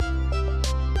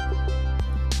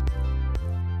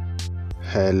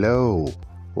Hello,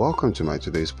 welcome to my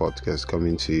today's podcast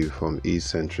coming to you from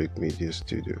Eccentric Media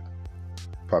Studio.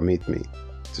 Permit me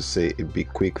to say a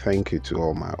big quick thank you to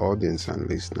all my audience and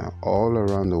listeners all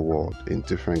around the world in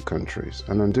different countries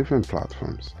and on different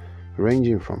platforms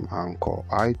ranging from Anchor,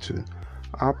 iTunes,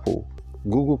 Apple,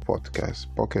 Google Podcasts,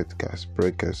 Pocket Casts,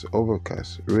 Breakers,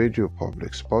 Overcast, Radio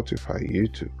Public, Spotify,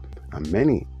 YouTube, and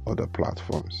many other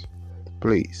platforms.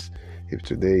 Please, if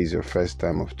today is your first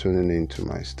time of tuning into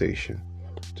my station,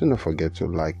 do not forget to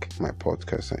like my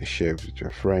podcast and share it with your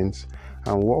friends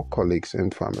and work colleagues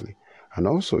and family. And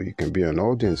also, you can be an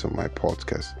audience on my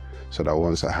podcast so that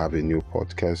once I have a new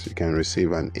podcast, you can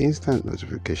receive an instant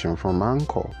notification from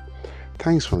Anchor.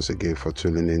 Thanks once again for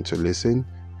tuning in to listen.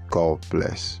 God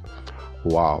bless.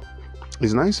 Wow,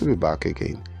 it's nice to be back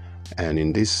again. And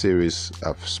in this series,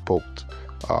 I've spoke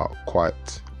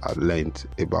quite at length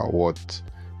about what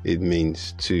it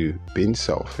means to being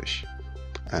selfish.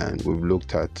 And we've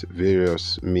looked at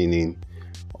various meaning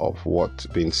of what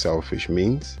being selfish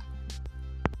means.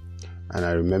 And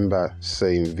I remember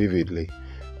saying vividly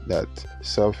that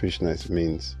selfishness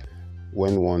means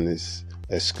when one is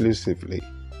exclusively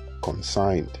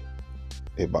concerned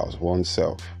about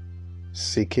oneself,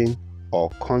 seeking or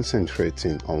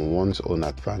concentrating on one's own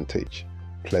advantage,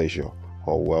 pleasure,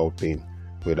 or well-being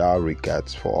without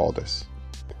regards for others.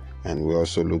 And we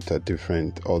also looked at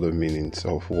different other meanings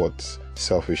of what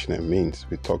selfishness means.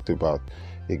 We talked about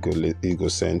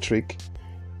egocentric,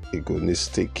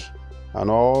 egoistic,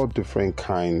 and all different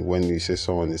kind. When you say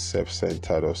someone is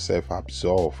self-centered or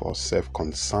self-absorbed or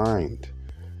self-concerned,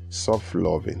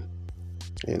 self-loving,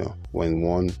 when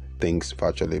one thinks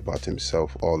virtually about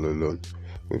himself all alone.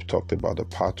 We've talked about the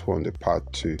part 1, the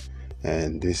part 2,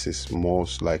 and this is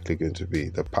most likely going to be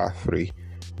the part 3,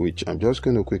 which I'm just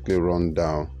going to quickly run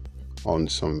down on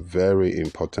some very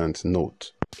important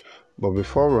notes. But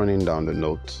before running down the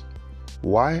notes,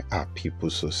 why are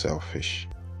people so selfish?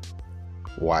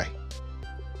 Why?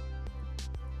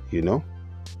 You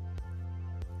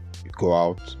go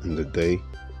out in the day,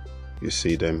 you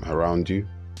see them around you,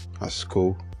 at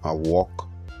school, at work,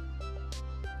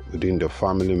 within the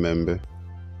family member.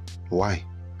 Why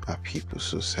are people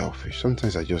so selfish?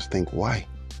 Sometimes I just think, why?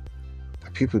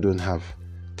 That people don't have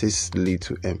this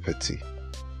little empathy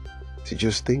to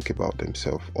just think about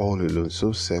themselves all alone,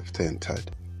 so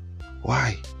self-centered.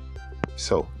 Why?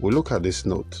 So we look at this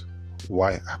note.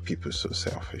 Why are people so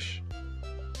selfish?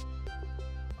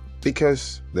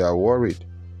 Because they are worried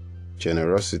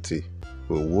generosity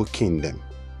will weaken them.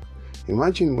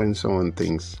 Imagine when someone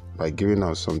thinks by giving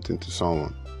out something to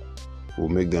someone will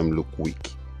make them look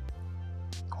weak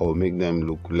or make them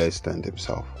look less than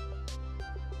themselves.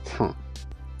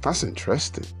 That's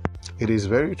interesting. It is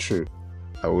very true.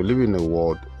 I will live in a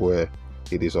world where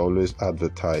it is always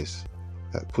advertised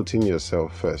that putting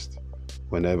yourself first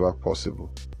whenever possible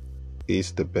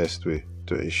is the best way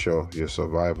to ensure your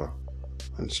survival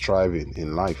and striving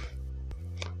in life.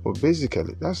 But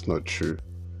basically, that's not true,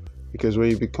 because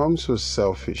when you become so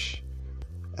selfish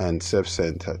and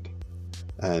self-centered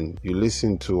and you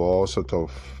listen to all sort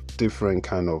of different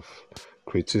kind of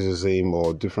criticism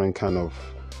or different kind of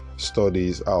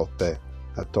studies out there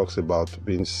that talks about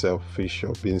being selfish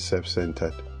or being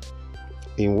self-centered,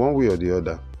 in one way or the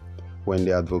other, when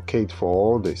they advocate for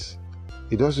all this,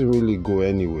 it doesn't really go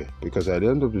anywhere, because at the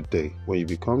end of the day, when you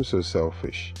become so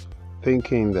selfish,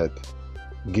 thinking that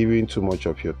giving too much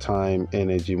of your time,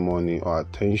 energy, money, or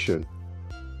attention,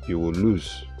 you will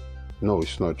lose. No,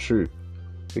 it's not true.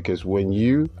 Because when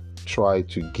you try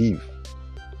to give,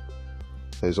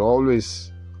 there's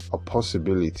always a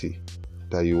possibility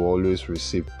that you always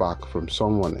receive back from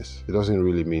someone else. It doesn't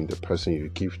really mean the person you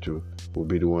give to will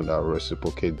be the one that will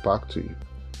reciprocate back to you.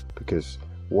 Because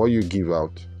what you give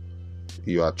out,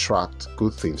 you attract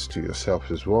good things to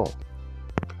yourself as well.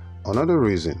 Another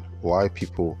reason why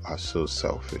people are so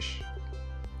selfish,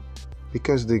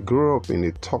 because they grow up in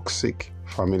a toxic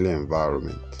family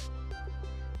environment.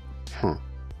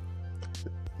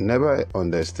 Never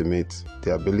underestimate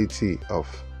the ability of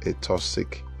a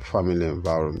toxic family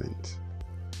environment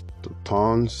to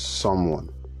turn someone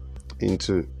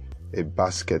into a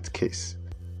basket case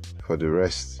for the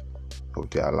rest of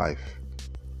their life.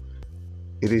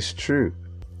 It is true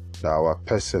that our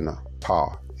personal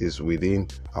power is within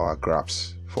our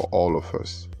grasp for all of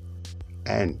us,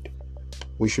 and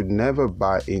we should never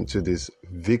buy into this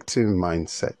victim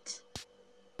mindset.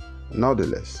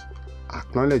 Nonetheless,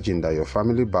 acknowledging that your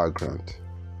family background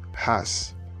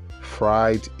has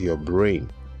fried your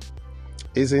brain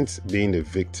isn't being a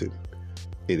victim,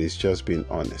 it is just being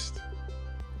honest.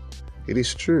 It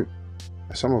is true.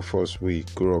 Some of us, we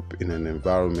grew up in an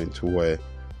environment where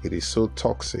it is so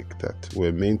toxic that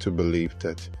we're meant to believe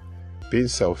that being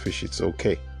selfish, it's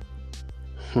okay.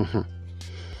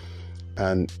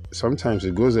 And sometimes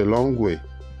it goes a long way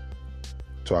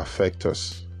to affect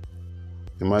us.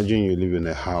 Imagine you live in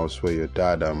a house where your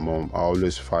dad and mom are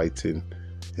always fighting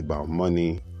about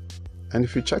money. And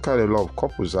if you check out a lot of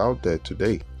couples out there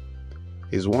today,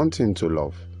 it's one thing to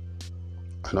love.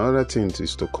 Another thing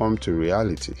is to come to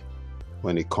reality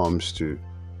when it comes to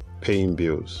paying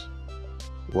bills.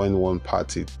 When one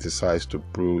party decides to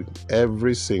brew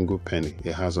every single penny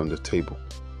it has on the table.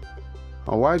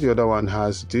 And while the other one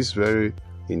has this very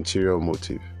interior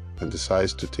motive and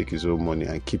decides to take his own money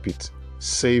and keep it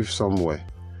safe somewhere.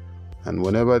 And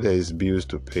whenever there is bills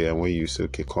to pay, and when you say,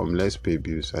 okay, come, let's pay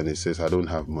bills, and he says, I don't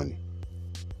have money.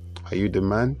 Are you the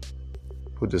man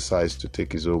who decides to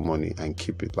take his own money and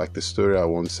keep it? Like the story I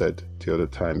once said the other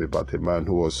time about a man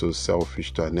who was so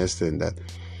selfish to an extent that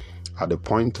at the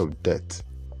point of death,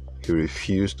 he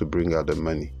refused to bring out the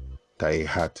money that he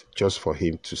had just for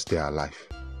him to stay alive.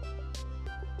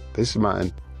 This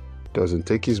man doesn't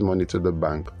take his money to the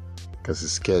bank because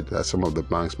he's scared that some of the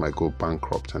banks might go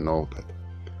bankrupt and all that.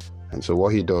 And so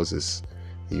what he does is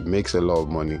he makes a lot of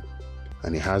money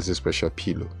and he has a special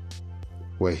pillow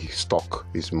where he stocks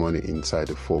his money inside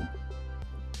the foam.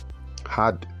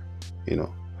 Hard,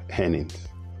 earnings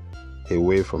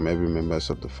away from every members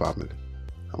of the family.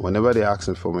 And whenever they ask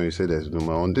him for money, he said there's no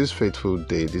money. On this fateful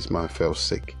day, this man fell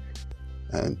sick.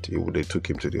 And they took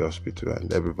him to the hospital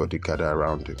and everybody gathered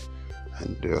around him.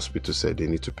 And the hospital said they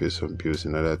need to pay some bills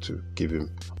in order to give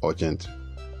him urgent,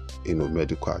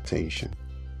 medical attention.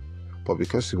 But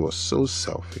because he was so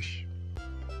selfish,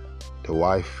 the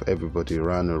wife, everybody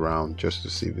ran around just to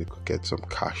see if they could get some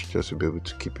cash just to be able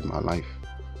to keep him alive.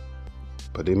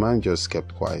 But the man just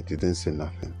kept quiet. He didn't say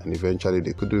nothing. And eventually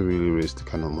they couldn't really raise the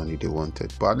kind of money they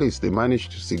wanted. But at least they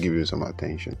managed to still give him some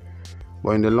attention.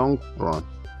 But in the long run,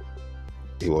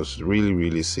 he was really,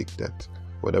 really sick that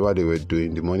whatever they were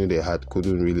doing, the money they had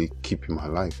couldn't really keep him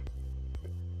alive.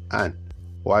 And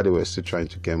while they were still trying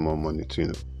to get more money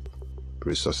to,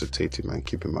 resuscitate him and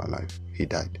keep him alive, he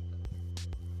died.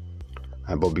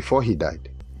 But before he died,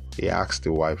 he asked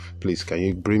the wife, please, can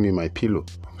you bring me my pillow?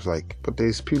 I was like, but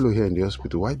there's pillow here in the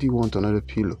hospital. Why do you want another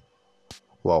pillow?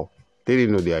 Well, they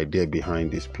didn't know the idea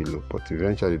behind this pillow, but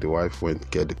eventually the wife went to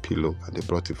get the pillow and they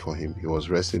brought it for him. He was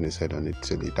resting his head on it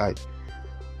till he died.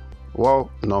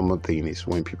 Well, normal thing is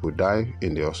when people die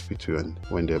in the hospital and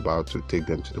when they're about to take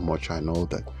them to the mortuary and all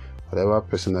that, whatever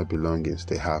personal belongings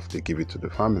they have, they give it to the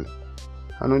family.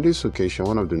 And on this occasion,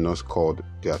 one of the nurses called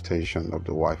the attention of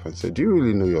the wife and said, do you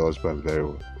really know your husband very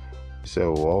well? He said,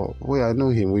 well, I know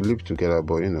him. We live together,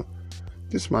 but,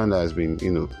 this man has been,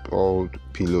 all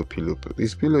pillow.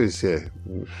 His pillow is here.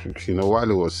 While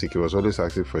he was sick, he was always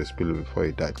asking for his pillow before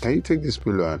he died. Can you take this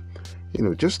pillow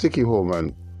and, just take it home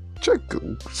and check?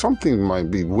 Something might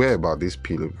be weird about this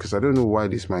pillow because I don't know why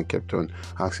this man kept on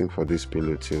asking for this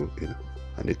pillow till,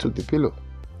 and they took the pillow.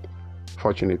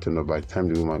 Fortunately enough, by the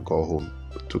time the woman got home,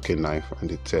 took a knife and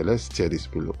they said, let's tear this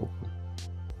pillow open.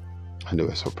 And they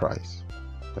were surprised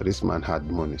that this man had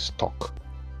money stuck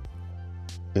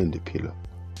in the pillow.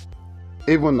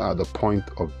 Even at the point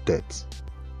of death.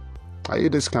 Are you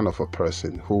this kind of a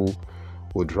person who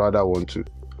would rather want to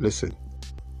listen?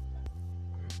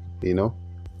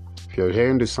 If you're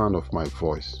hearing the sound of my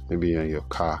voice, maybe you're in your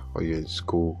car or you're in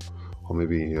school or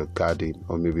maybe in your garden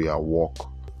or maybe at work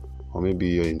or maybe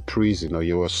you're in prison or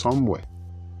you're somewhere,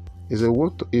 is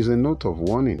a note of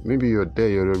warning. Maybe you're there,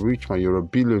 you're a rich man, you're a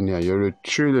billionaire, you're a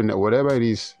trillionaire, whatever it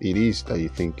is that you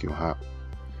think you have.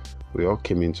 We all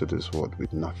came into this world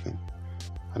with nothing,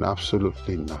 and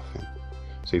absolutely nothing.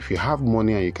 So if you have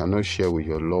money and you cannot share with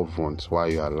your loved ones while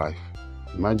you're alive,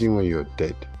 imagine when you're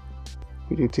dead.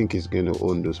 Who do you think is going to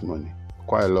own this money?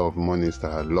 Quite a lot of monies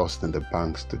that are lost in the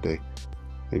banks today.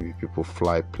 Maybe people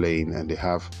fly plane and they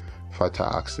have fatal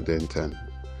accident and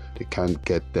they can't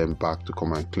get them back to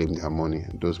come and claim their money,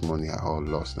 and those money are all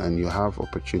lost. And you have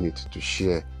opportunity to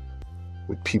share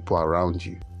with people around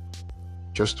you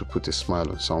just to put a smile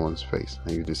on someone's face,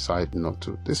 and you decide not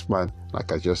to. This man,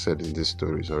 like I just said in this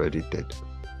story, is already dead.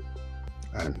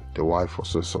 And the wife was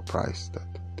so surprised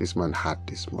that this man had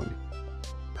this money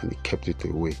and he kept it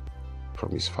away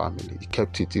from his family. He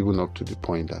kept it even up to the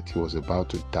point that he was about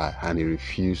to die and he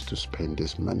refused to spend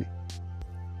this money.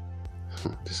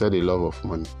 They said the love of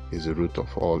money is the root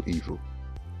of all evil.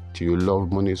 Do you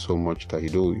love money so much that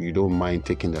you don't mind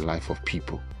taking the life of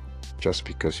people just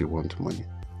because you want money?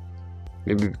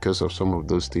 Maybe because of some of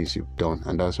those things you've done,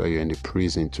 and that's why you're in the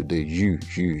prison today. You.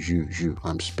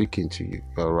 I'm speaking to you.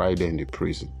 You're right there in the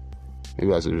prison.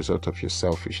 Maybe as a result of your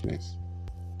selfishness.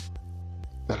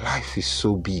 that life is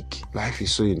so big, life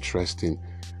is so interesting.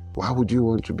 Why would you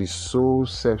want to be so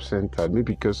self-centered?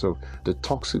 Maybe because of the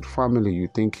toxic family you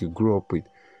think you grew up with.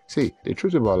 See, the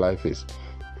truth about life is,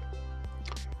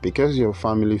 because your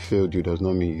family failed you does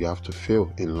not mean you have to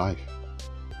fail in life.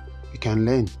 You can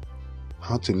learn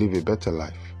how to live a better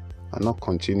life and not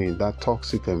continue in that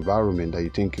toxic environment that you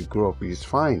think you grew up with. It's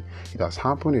fine. It has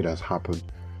happened. It has happened.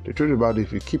 The truth about it,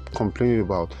 if you keep complaining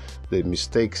about the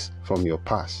mistakes from your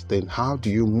past, then how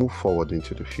do you move forward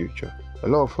into the future? A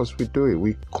lot of us, we do it.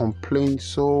 We complain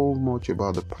so much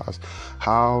about the past.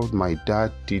 How my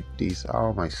dad did this,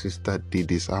 how my sister did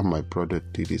this, how my brother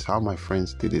did this, how my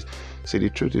friends did this. See,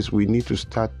 the truth is, we need to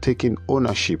start taking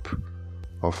ownership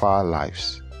of our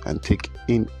lives and take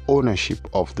in ownership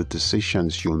of the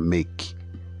decisions you make.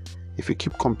 If you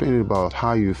keep complaining about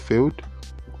how you failed,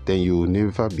 then you will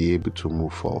never be able to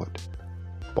move forward.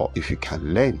 But if you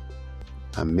can learn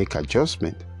and make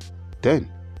adjustment,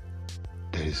 then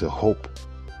there is a hope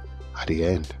at the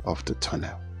end of the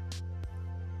tunnel.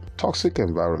 Toxic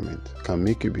environment can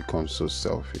make you become so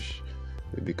selfish,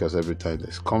 because every time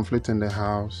there's conflict in the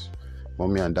house,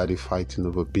 mommy and daddy fighting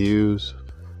over bills,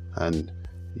 and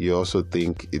you also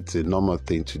think it's a normal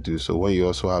thing to do. So when you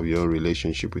also have your own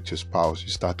relationship with your spouse, you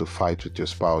start to fight with your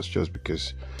spouse just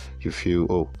because you feel,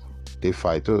 oh, they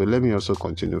fight, oh, let me also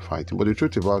continue fighting. But the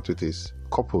truth about it is,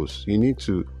 couples, you need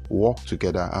to work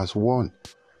together as one.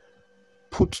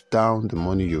 Put down the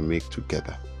money you make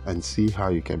together and see how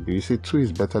you can be. You see, two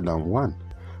is better than one.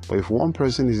 But if one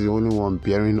person is the only one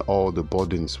bearing all the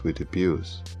burdens with the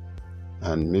bills,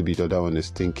 and maybe the other one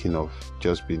is thinking of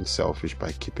just being selfish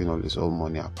by keeping all his own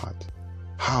money apart,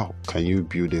 how can you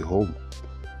build a home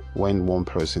when one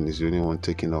person is the only one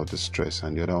taking all the stress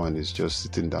and the other one is just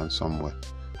sitting down somewhere,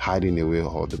 hiding away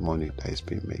all the money that is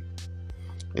being made?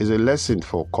 It's a lesson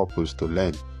for couples to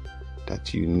learn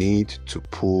that you need to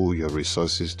pull your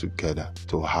resources together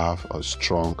to have a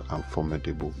strong and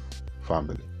formidable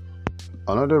family.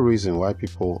 Another reason why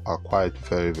people are quite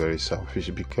very, very selfish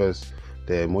is because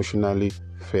they're emotionally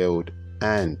failed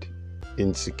and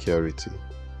insecurity.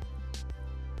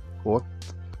 What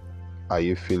are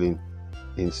you feeling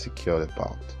insecure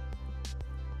about?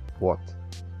 What?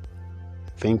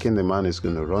 Thinking the man is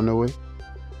going to run away?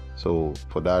 So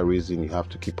for that reason, you have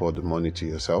to keep all the money to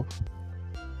yourself?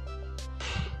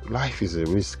 Life is a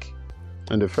risk.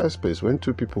 In the first place, when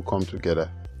two people come together,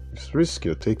 it's risk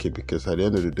you're taking, because at the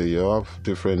end of the day, you have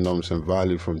different norms and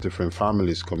value from different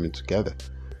families coming together.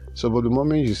 So, but the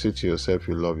moment you say to yourself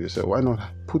you love yourself, why not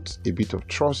put a bit of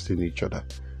trust in each other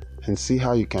and see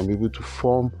how you can be able to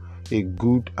form a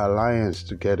good alliance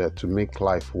together to make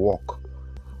life work?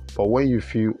 But when you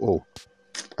feel, oh,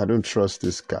 I don't trust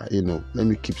this guy, let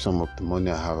me keep some of the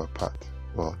money I have apart.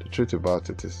 Well, the truth about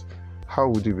it is, how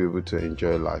would you be able to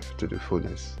enjoy life to the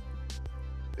fullness?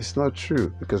 It's not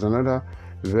true, because another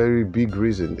very big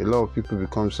reason, a lot of people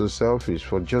become so selfish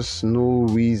for just no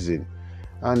reason,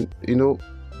 and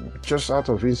just out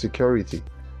of insecurity.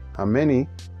 And many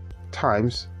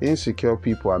times, insecure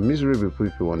people are miserable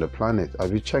people on the planet.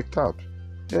 Have you checked out?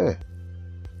 Yeah,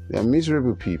 they are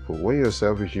miserable people. When you're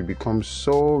selfish, you become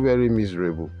so very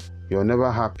miserable. You're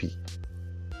never happy.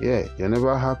 Yeah, you're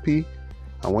never happy.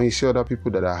 And when you see other people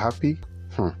that are happy,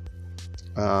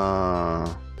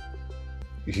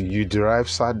 you derive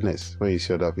sadness when you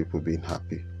see other people being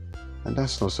happy. And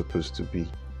that's not supposed to be.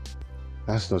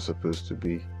 That's not supposed to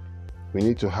be. We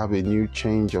need to have a new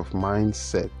change of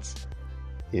mindset.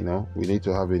 We need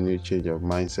to have a new change of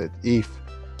mindset if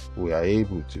we are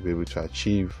able to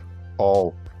achieve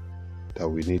all that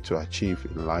we need to achieve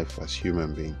in life as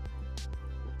human beings.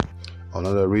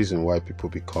 Another reason why people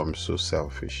become so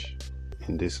selfish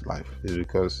in this life is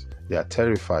because they are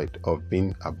terrified of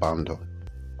being abandoned.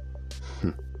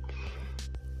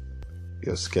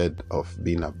 You're scared of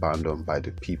being abandoned by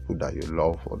the people that you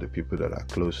love or the people that are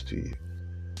close to you.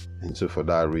 And so for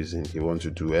that reason, you want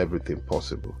to do everything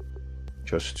possible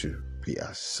just to be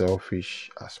as selfish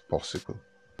as possible.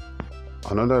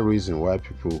 Another reason why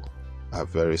people are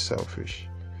very selfish,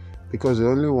 because they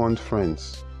only want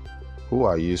friends who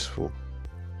are useful,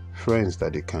 friends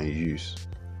that they can use.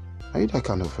 Are you that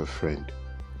kind of a friend?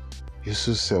 You're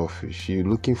so selfish. You're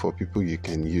looking for people you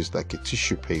can use like a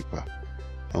tissue paper.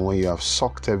 And when you have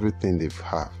sucked everything they've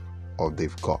have or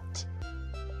they've got,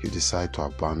 you decide to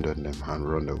abandon them and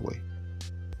run away.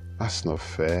 That's not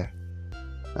fair.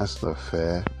 That's not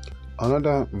fair.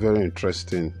 Another very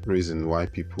interesting reason why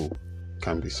people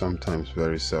can be sometimes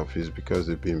very selfish is because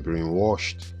they've been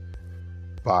brainwashed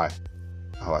by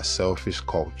our selfish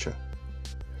culture.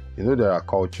 There are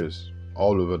cultures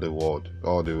all over the world,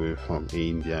 all the way from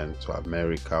India to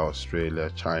America, Australia,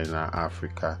 China,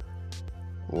 Africa,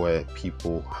 where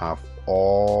people have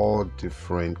all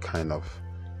different kind of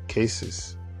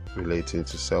cases relating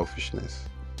to selfishness.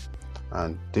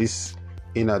 And this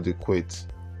inadequate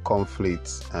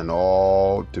conflicts and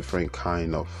all different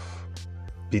kind of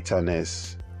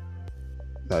bitterness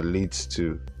that leads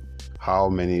to how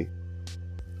many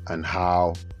and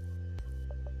how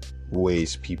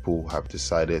ways people have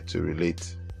decided to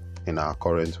relate in our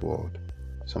current world.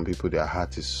 Some people, their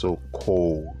heart is so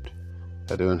cold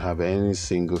that they don't have any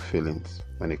single feelings.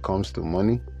 When it comes to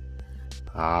money,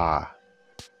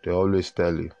 they always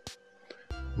tell you,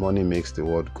 money makes the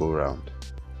world go round.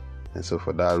 And so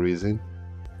for that reason,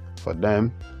 for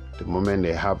them, the moment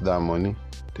they have that money,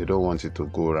 they don't want it to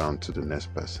go around to the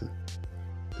next person.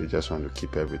 They just want to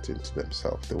keep everything to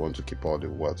themselves. They want to keep all the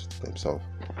wealth to themselves.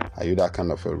 Are you that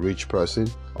kind of a rich person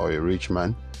or a rich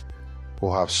man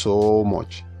who have so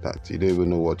much that you don't even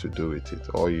know what to do with it?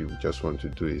 All you just want to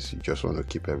do is you just want to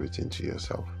keep everything to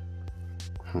yourself.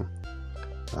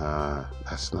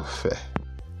 That's not fair.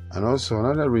 And also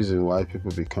another reason why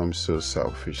people become so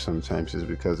selfish sometimes is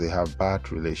because they have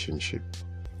bad relationship.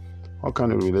 What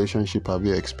kind of relationship have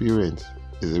you experienced?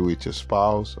 Is it with your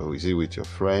spouse or is it with your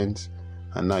friends?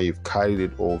 And now you've carried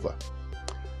it over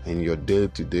in your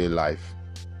day-to-day life.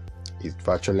 It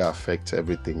virtually affects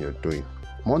everything you're doing.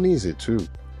 Money is a tool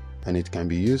and it can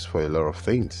be used for a lot of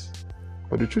things.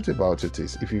 But the truth about it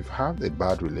is, if you've had a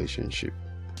bad relationship,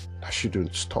 that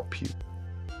shouldn't stop you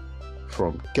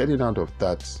from getting out of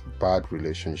that bad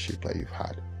relationship that you've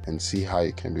had and see how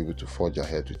you can be able to forge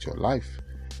ahead with your life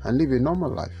and live a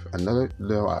normal life and let it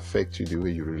affect you the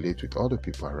way you relate with other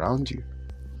people around you.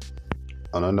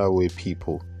 Another way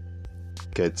people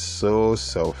get so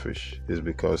selfish is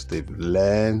because they've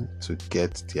learned to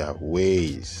get their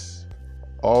ways,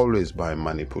 always by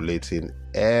manipulating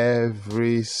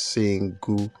every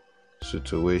single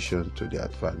situation to their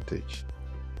advantage.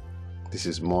 This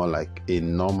is more like a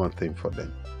normal thing for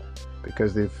them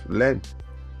because they've learned.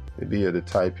 Maybe you're the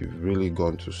type you've really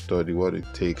gone to study what it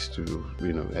takes to,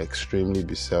 extremely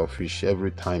be selfish.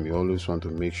 Every time you always want to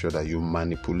make sure that you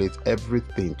manipulate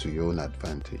everything to your own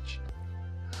advantage.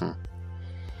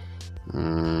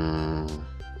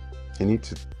 You need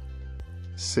to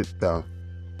sit down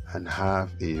and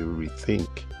have a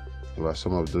rethink about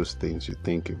some of those things you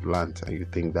think you've learned and you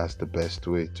think that's the best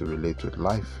way to relate with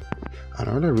life.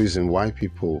 Another reason why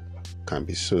people can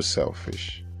be so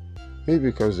selfish, maybe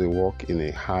because they work in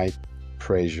a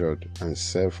high-pressured and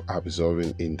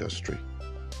self-absorbing industry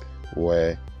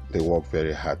where they work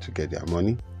very hard to get their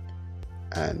money,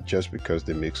 and just because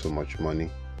they make so much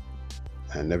money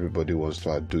and everybody wants to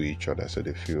outdo each other, so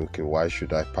they feel, okay, why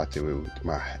should I part away with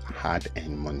my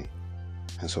hard-earned money?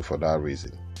 And so for that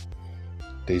reason,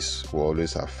 this will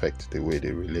always affect the way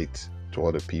they relate to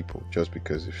other people, just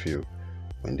because they feel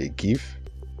when they give,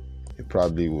 they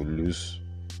probably will lose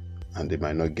and they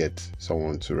might not get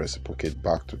someone to reciprocate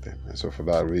back to them. And so for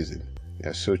that reason, they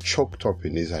are so choked up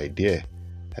in this idea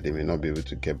that they may not be able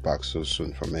to get back so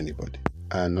soon from anybody.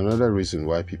 And another reason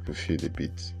why people feel a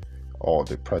bit, or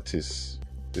they practice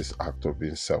this act of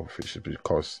being selfish, is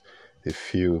because they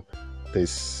feel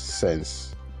this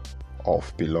sense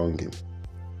of belonging,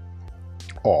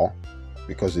 or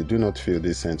because they do not feel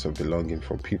this sense of belonging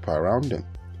from people around them.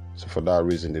 So for that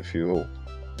reason, they feel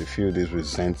this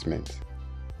resentment.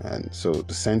 And so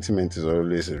the sentiment is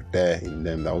always there in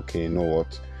them that, okay, you know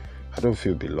what, I don't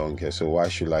feel belong here, so why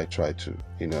should I try to,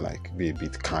 be a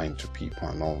bit kind to people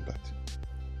and all that.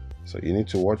 So you need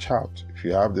to watch out. If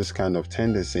you have this kind of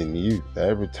tendency in you, that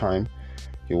every time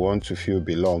you want to feel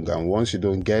belong, and once you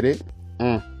don't get it,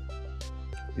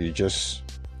 you just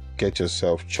get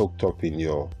yourself choked up in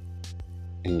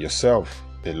yourself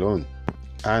alone.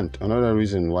 And another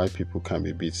reason why people can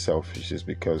be a bit selfish is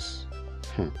because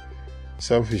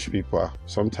selfish people are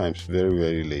sometimes very,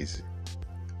 very lazy.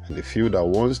 And they feel that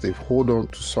once they hold on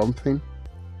to something,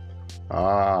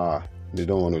 they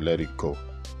don't want to let it go.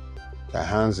 Their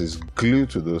hands is glued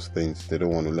to those things they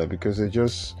don't want to let, because they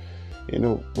just,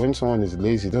 when someone is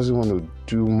lazy, doesn't want to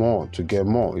do more to get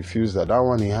more. He feels that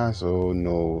one he has, oh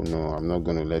no, I'm not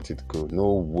going to let it go.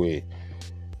 No way.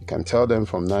 You can tell them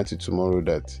from now to tomorrow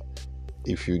that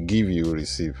if you give, you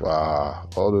receive.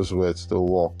 All those words don't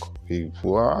work. It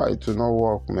will not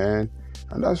work, man.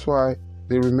 And that's why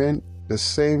they remain the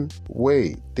same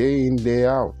way, day in, day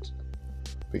out.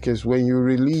 Because when you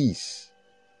release,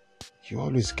 you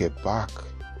always get back.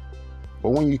 But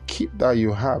when you keep that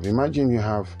you have, imagine you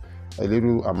have a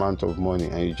little amount of money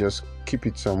and you just keep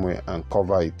it somewhere and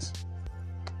cover it.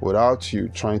 without you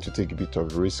trying to take a bit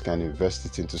of risk and invest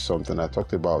it into something. I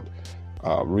talked about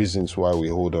reasons why we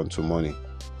hold on to money.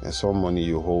 And some money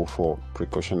you hold for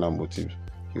precautionary motive.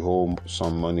 You hold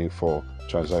some money for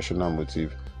transactional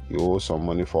motive. You hold some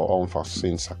money for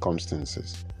unforeseen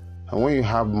circumstances. And when you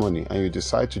have money and you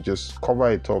decide to just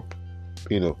cover it up,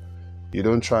 you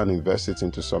don't try and invest it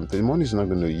into something, money is not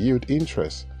going to yield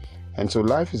interest. And so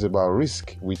life is about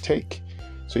risk we take.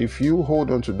 So if you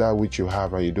hold on to that which you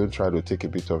have and you don't try to take a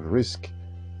bit of risk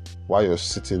while you're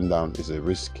sitting down, is a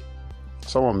risk.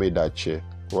 Someone made that chair.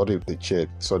 What if the chair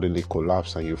suddenly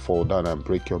collapses and you fall down and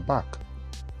break your back?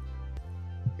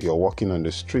 You're walking on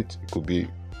the street. It could be,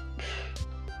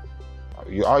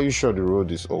 are you sure the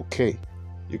road is okay?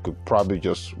 You could probably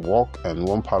just walk, and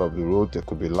one part of the road there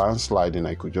could be landsliding.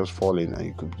 I could just fall in and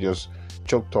you could just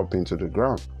choked up into the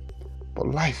ground. But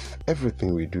life,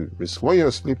 everything we do, risk. When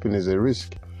you're sleeping is a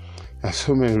risk. And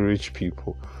so many rich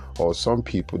people, or some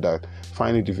people that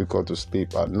find it difficult to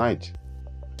sleep at night,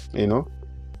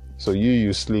 So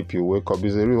you sleep, you wake up.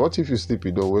 Is a risk. What if you sleep,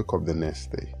 you don't wake up the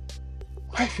next day?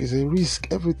 Life is a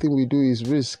risk. Everything we do is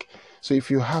risk. So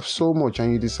if you have so much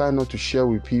and you decide not to share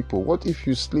with people, what if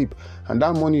you sleep and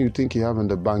that money you think you have in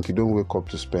the bank, you don't wake up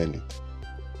to spend it?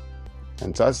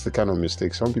 And that's the kind of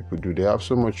mistake some people do. They have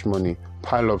so much money,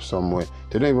 pile up somewhere.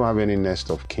 They don't even have any nest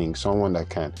of kin, someone that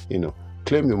can,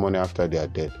 claim the money after they are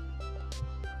dead.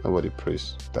 Nobody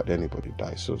prays that anybody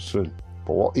dies so soon.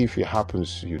 But what if it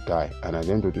happens, you die, and at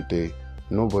the end of the day,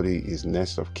 nobody is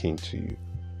next of kin to you?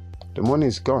 The money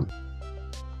is gone.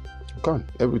 Gone.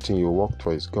 Everything you worked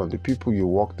for is gone. The people you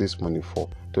work this money for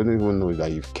don't even know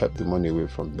that you've kept the money away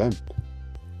from them.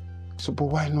 So, but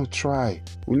why not try?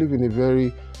 We live in a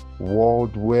very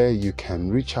world where you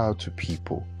can reach out to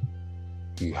people.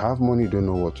 You have money, don't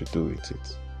know what to do with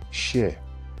it. Share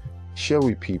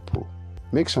with people.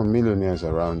 Make some millionaires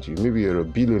around you. Maybe you're a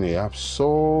billionaire, you have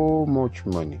so much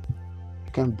money.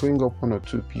 You can bring up one or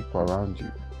two people around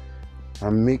you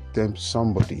and make them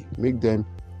somebody. Make them,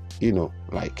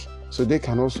 so they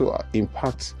can also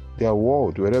impact their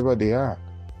world wherever they are.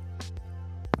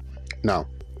 Now,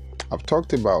 I've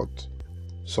talked about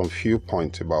some few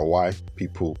points about why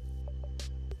people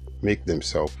make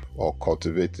themselves or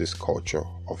cultivate this culture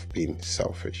of being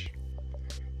selfish.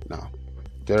 Now,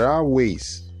 there are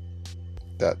ways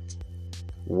that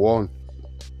we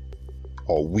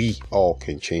all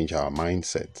can change our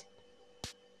mindset.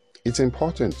 It's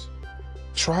important.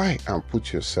 Try and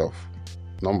put yourself,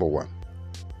 number one,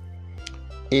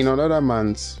 in another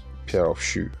man's pair of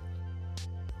shoes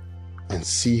and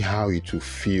see how it will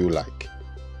feel like.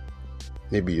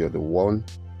 Maybe you're the one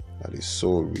that is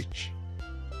so rich.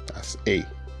 That's A.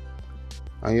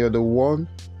 And you're the one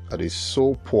that is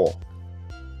so poor.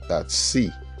 That's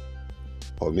C.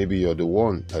 Or maybe you're the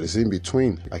one that is in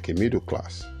between, like a middle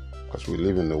class. Because we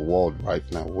live in a world right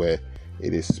now where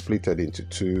it is splitted into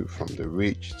two, from the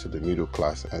rich to the middle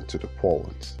class and to the poor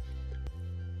ones.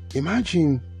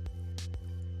 Imagine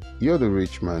you're the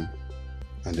rich man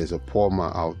and there's a poor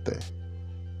man out there.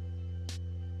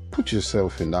 Put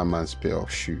yourself in that man's pair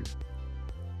of shoes.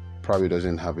 Probably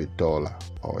doesn't have $1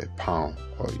 or £1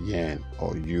 or yen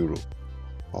or euro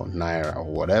or naira or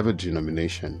whatever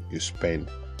denomination you spend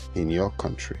in your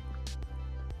country,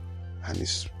 and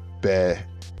is bare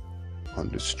on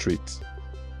the street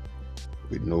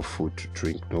with no food to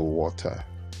drink, no water,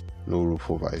 no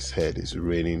roof over his head. It's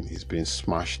raining, he's been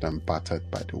smashed and battered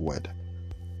by the weather,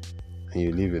 and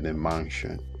you live in a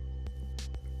mansion.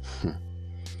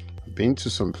 I've been to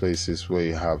some places where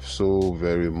you have so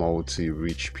very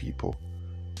multi-rich people,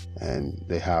 and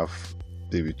they have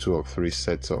maybe 2 or 3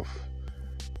 sets of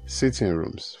sitting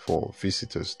rooms for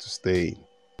visitors to stay in,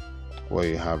 where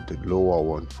you have the lower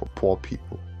one for poor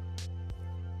people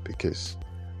because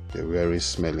they're wearing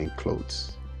smelling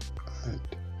clothes. And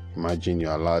imagine you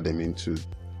allow them into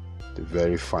the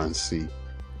very fancy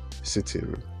sitting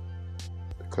room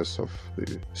because of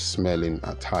the smelling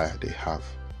attire they have.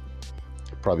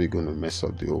 They're probably going to mess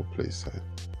up the whole place.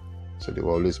 So they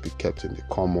will always be kept in the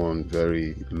common,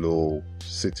 very low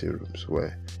sitting rooms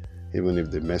where even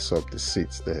if they mess up the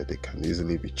seats there, they can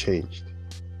easily be changed.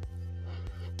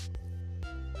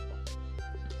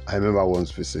 I remember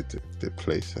once visited the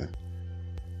place and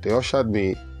they ushered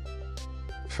me,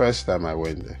 first time I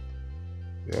went there,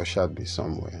 they ushered me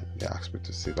somewhere and they asked me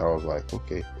to sit. I was like,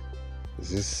 okay,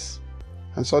 is this?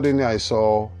 And suddenly I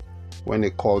saw when they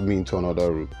called me into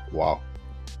another room, wow,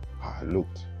 I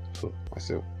looked. So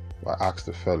I asked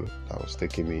the fellow that was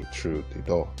taking me through the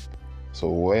door, so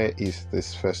where is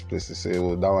this first place? They say, that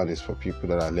one is for people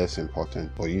that are less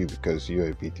important for you because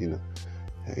you're a bit,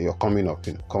 you're coming up,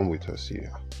 come with us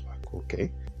here. Like,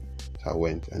 okay. So I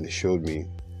went and they showed me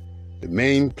the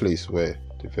main place where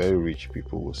the very rich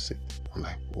people will sit. I'm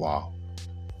like, wow.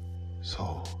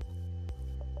 So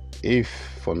if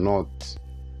for not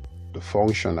the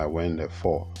function I went there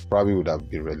for, probably would have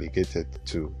been relegated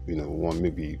to,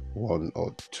 maybe one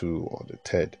or two or the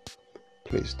third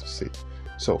place to sit.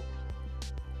 So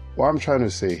what I'm trying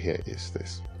to say here is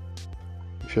this.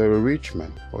 If you're a rich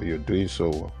man or you're doing so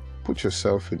well, put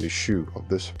yourself in the shoe of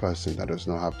this person that does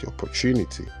not have the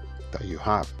opportunity that you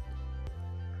have.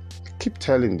 I keep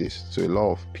telling this to a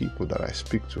lot of people that I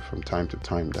speak to from time to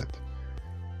time, that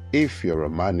if you're a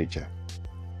manager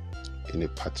in a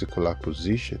particular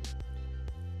position,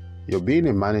 your being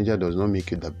a manager does not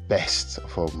make you the best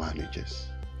of all managers.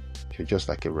 You're just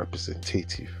like a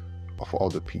representative of all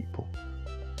the people.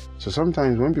 So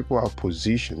sometimes when people are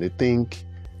positioned, they think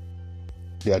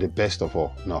they are the best of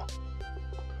all. No.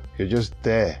 You're just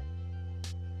there.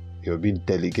 You're being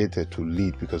delegated to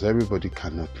lead because everybody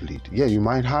cannot lead. Yeah, you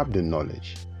might have the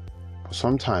knowledge, but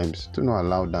sometimes do not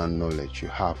allow that knowledge you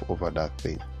have over that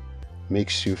thing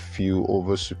makes you feel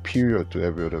over superior to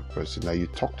every other person. That you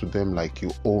talk to them like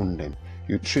you own them.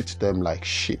 You treat them like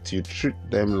shit. You treat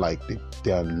them like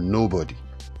they are nobody.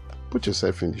 Put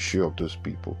yourself in the shoe of those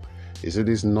people. Is it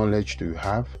this knowledge do you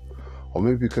have? Or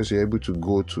maybe because you're able to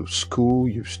go to school,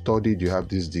 you've studied, you have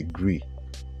this degree.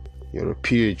 You're a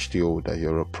PhD holder,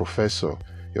 you're a professor,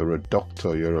 you're a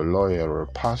doctor, you're a lawyer, or a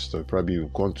pastor. Probably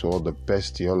you've gone to all the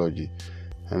best theology.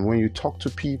 And when you talk to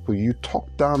people, you talk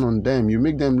down on them. You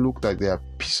make them look like they're a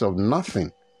piece of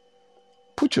nothing.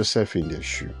 Put yourself in their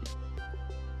shoe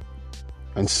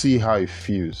and see how it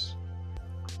feels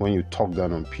when you talk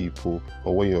down on people,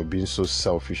 or when you're being so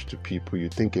selfish to people. You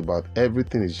think about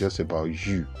everything is just about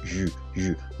you,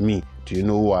 me. Do you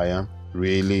know who I am?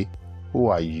 Really? Who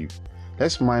are you?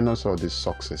 Let's minus all these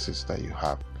successes that you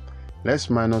have. Let's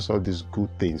minus all these good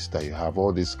things that you have,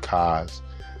 all these cars,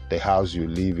 the house you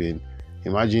live in.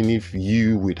 Imagine if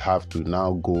you would have to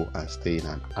now go and stay in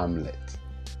an hamlet,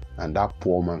 and that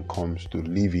poor man comes to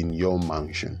live in your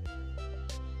mansion.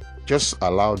 Just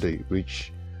allow the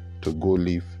rich to go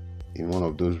live in one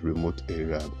of those remote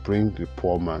areas. Bring the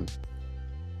poor man,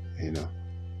 and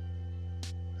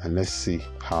let's see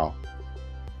how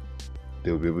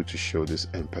they'll be able to show this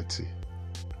empathy.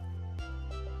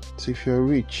 So if you're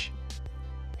rich,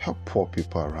 help poor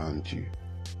people around you.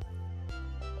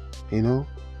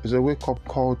 It's a wake-up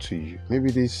call to you. Maybe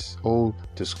this whole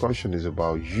discussion is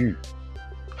about you.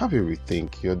 Have a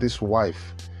rethink. You're this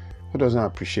wife who doesn't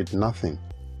appreciate nothing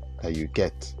that you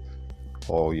get,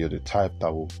 or you're the type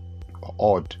that will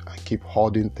hoard and keep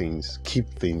hoarding things,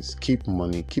 keep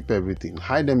money, keep everything,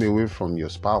 hide them away from your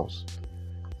spouse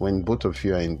when both of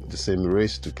you are in the same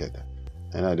race together.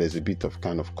 And now there's a bit of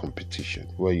kind of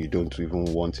competition where you don't even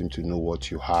want him to know what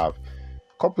you have.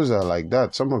 Couples are like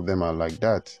that. Some of them are like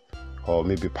that. Or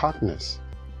maybe partners.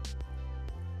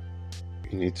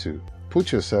 You need to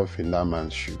put yourself in that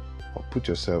man's shoe, or put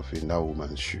yourself in that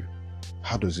woman's shoe.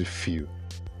 How does it feel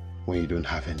when you don't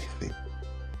have anything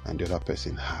and the other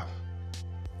person have?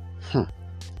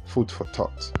 Food for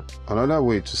thought. Another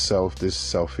way to solve this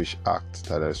selfish act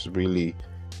that has really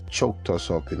choked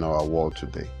us up in our world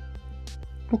today.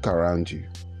 Look around you.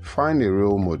 Find a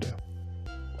role model.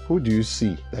 Who do you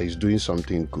see that is doing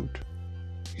something good?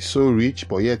 He's so rich,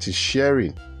 but yet he's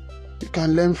sharing. You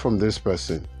can learn from this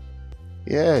person.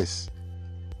 Yes.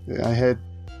 I heard,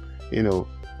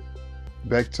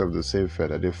 birds of the same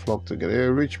feather, they flock together.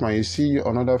 A rich man, you see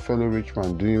another fellow rich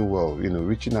man doing well,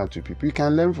 reaching out to people. You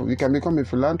can learn from, you can become a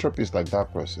philanthropist like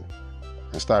that person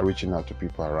and start reaching out to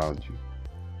people around you.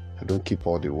 And don't keep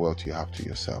all the wealth you have to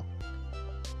yourself.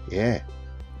 Yeah.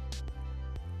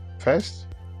 First,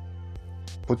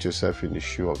 put yourself in the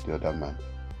shoe of the other man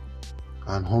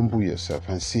and humble yourself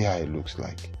and see how it looks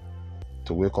like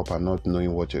to wake up and not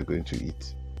knowing what you're going to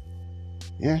eat.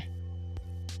 Yeah.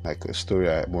 Like a story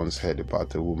I once heard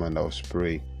about a woman that was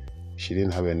praying. She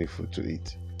didn't have any food to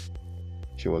eat.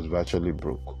 She was virtually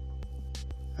broke.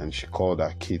 And she called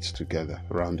her kids together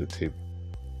around the table.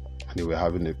 And they were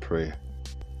having a prayer.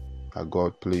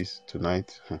 God, please,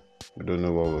 tonight, we don't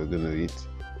know what we're going to eat.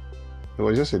 It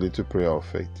was just a little prayer of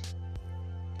faith.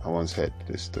 I once heard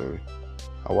this story.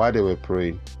 And while they were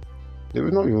praying, they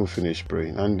were not even finished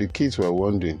praying. And the kids were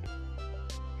wondering,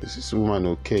 is this woman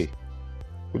okay?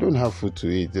 We don't have food to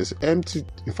eat. There's empty,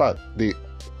 in fact, they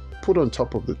put on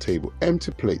top of the table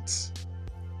empty plates.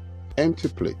 Empty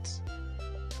plates.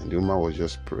 And the woman was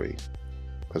just praying,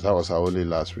 because that was her only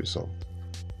last resort.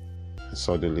 And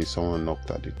suddenly someone knocked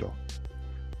at the door.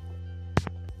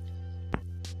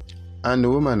 And the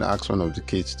woman asked one of the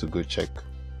kids to go check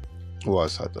who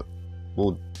was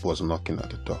knocking at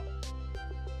the door.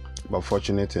 But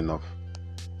fortunate enough,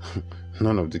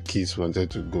 none of the kids wanted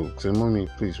to go. Say, Mommy,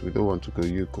 please, we don't want to go,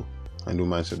 you go. And the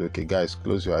woman said, okay, guys,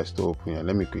 close your eyes to open and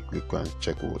let me quickly go and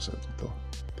check who was at the door.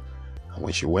 And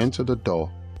when she went to the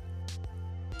door,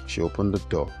 she opened the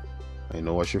door. And you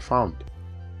know what she found?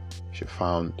 She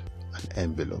found an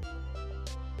envelope.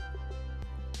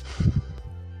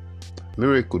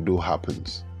 Miracle do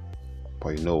happens.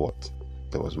 But you know what?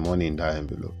 There was money in that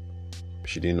envelope.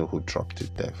 She didn't know who dropped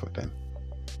it there for them.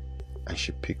 And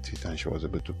she picked it and she was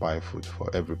able to buy food for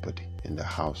everybody in the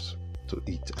house to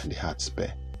eat, and they had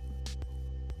spare.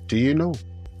 Do you know?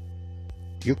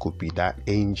 You could be that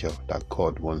angel that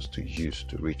God wants to use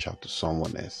to reach out to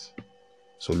someone else.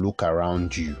 So look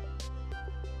around you.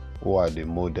 Who are the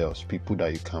models? People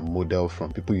that you can model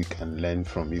from, people you can learn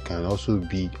from. You can also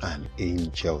be an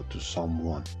angel to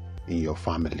someone in your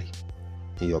family,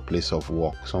 in your place of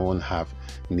work. Someone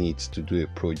needs to do a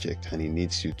project and he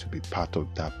needs you to be part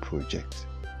of that project.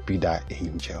 Be that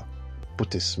angel.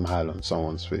 Put a smile on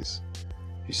someone's face.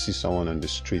 You see someone on the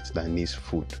street that needs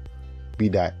food. Be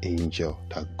that angel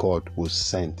that God will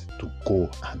send to go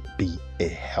and be a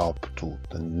help to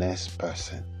the next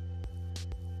person.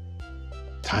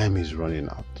 Time is running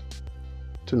out.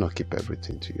 Do not keep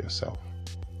everything to yourself.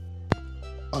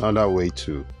 Another way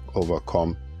to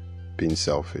overcome being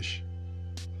selfish: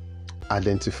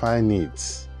 identify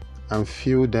needs and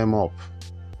fill them up.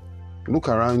 Look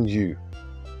around you.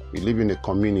 We live in a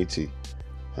community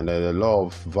and there's a lot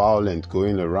of violence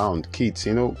going around. Kids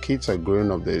are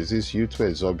growing up. There's this youth who are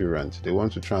exuberant. They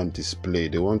want to try and display.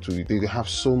 They have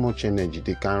so much energy.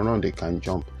 They can run, they can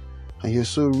jump. And you're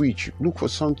so rich. Look for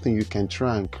something you can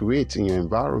try and create in your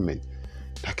environment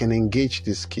that can engage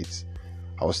these kids.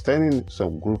 I was telling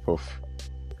some group of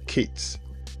kids,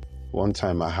 one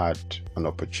time I had an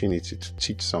opportunity to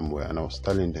teach somewhere, and I was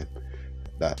telling them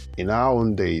that in our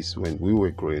own days when we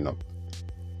were growing up,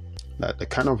 that the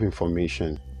kind of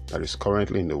information that is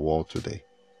currently in the world today,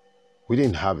 we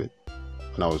didn't have it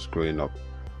when I was growing up.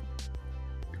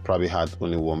 We probably had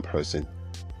only one person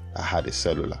that had a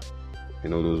cellular.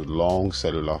 Those long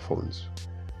cellular phones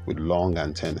with long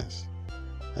antennas.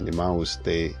 And the man would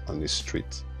stay on the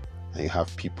street and you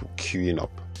have people queuing up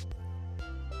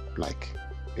like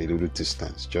a little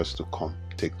distance just to come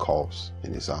take calls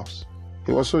in his house.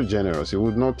 He was so generous. He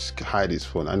would not hide his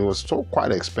phone, and it was so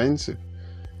quite expensive,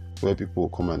 where people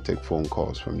would come and take phone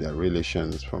calls from their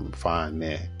relations from far and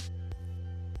near.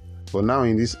 But now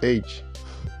in this age,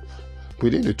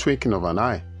 within the twinkling of an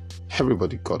eye,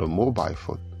 everybody got a mobile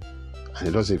phone. And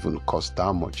it doesn't even cost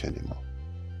that much anymore.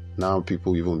 Now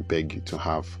people even beg you to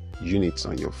have units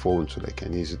on your phone so they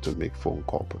can use it to make phone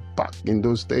calls. But back in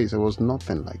those days, there was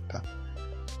nothing like that.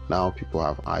 Now people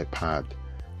have iPad,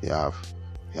 you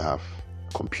have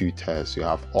computers, you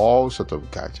have all sorts of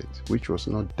gadgets, which was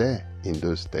not there in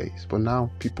those days. But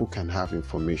now people can have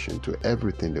information to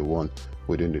everything they want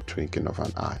within the twinkling of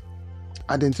an eye.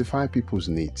 Identify people's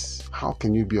needs. How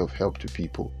can you be of help to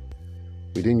people?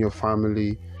 Within your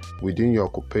family, within your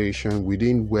occupation,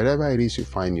 within wherever it is you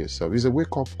find yourself. It's a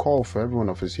wake-up call for every one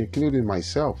of us, including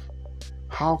myself.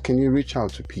 How can you reach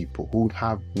out to people who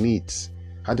have needs?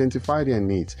 Identify their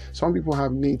needs. Some people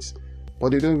have needs,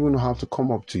 but they don't even know how to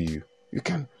come up to you. You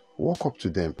can walk up to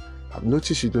them. I've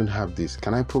noticed you don't have this.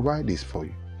 Can I provide this for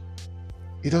you?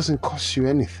 It doesn't cost you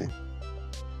anything.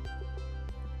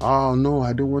 Oh no,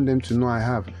 I don't want them to know I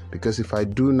have, because if I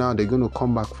do now, they're going to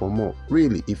come back for more.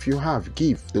 Really, if you have,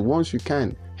 give. The ones you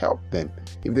can, help them.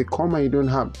 If they come and you don't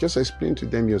have, just explain to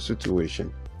them your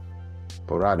situation.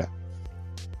 But rather,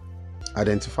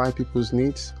 identify people's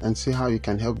needs and see how you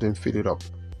can help them fill it up.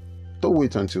 Don't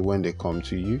wait until when they come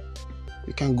to you.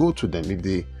 You can go to them if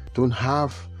they don't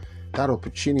have that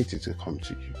opportunity to come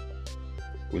to you.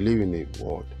 We live in a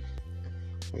world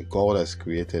where God has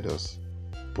created us,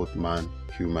 both man,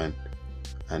 human,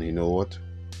 and you know what?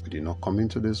 We did not come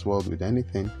into this world with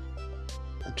anything.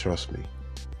 And trust me,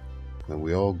 when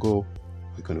we all go,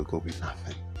 we're going to go with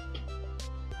nothing.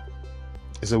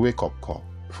 It's a wake-up call,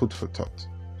 food for thought.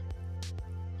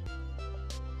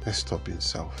 Let's stop being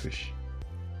selfish.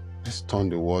 Let's turn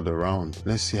the world around.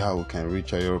 Let's see how we can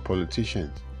reach our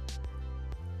politicians.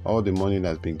 All the money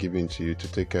that's been given to you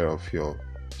to take care of your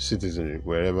citizenry,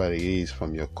 wherever it is,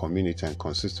 from your community and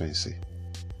constituency,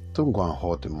 don't go and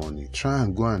hoard the money. Try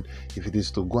and go and, if it is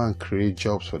to go and create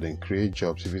jobs for them, create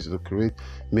jobs. If it's to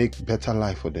make better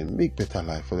life for them, make better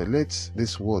life for them. Let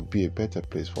this world be a better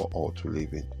place for all to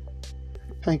live in.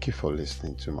 Thank you for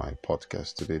listening to my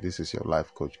podcast today. This is your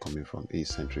life coach coming from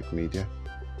Eccentric Media.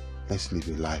 Let's live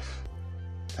a life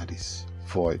that is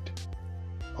void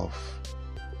of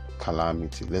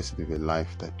calamity. Let's live a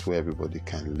life that where everybody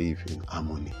can live in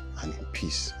harmony and in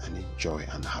peace and in joy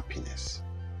and happiness.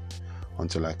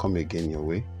 Until I come again your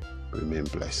way, remain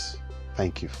blessed.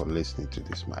 Thank you for listening to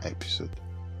this my episode.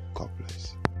 God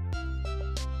bless.